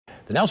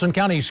The Nelson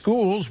County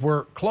schools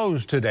were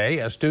closed today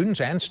as students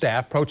and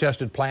staff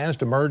protested plans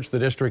to merge the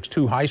district's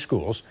two high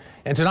schools.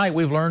 And tonight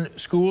we've learned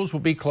schools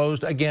will be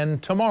closed again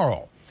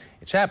tomorrow.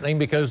 It's happening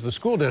because the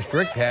school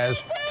district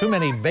has too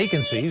many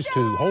vacancies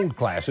to hold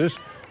classes.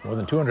 More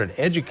than 200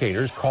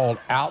 educators called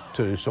out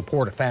to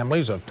support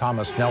families of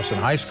Thomas Nelson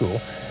High School.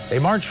 They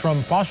marched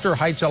from Foster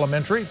Heights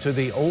Elementary to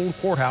the old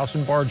courthouse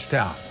in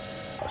Bardstown.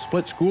 A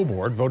split school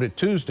board voted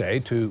Tuesday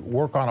to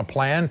work on a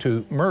plan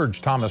to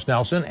merge Thomas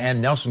Nelson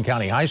and Nelson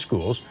County high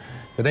schools.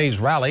 Today's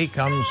rally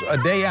comes a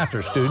day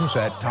after students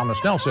at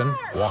Thomas Nelson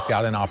walked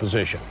out in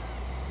opposition.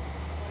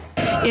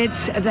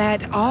 It's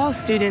that all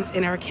students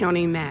in our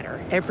county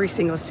matter, every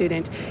single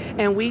student,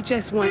 and we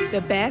just want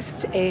the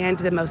best and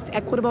the most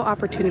equitable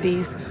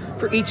opportunities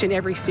for each and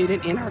every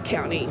student in our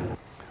county.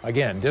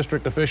 Again,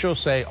 district officials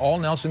say all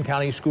Nelson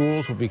County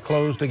schools will be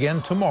closed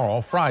again tomorrow,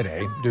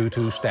 Friday, due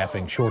to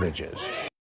staffing shortages.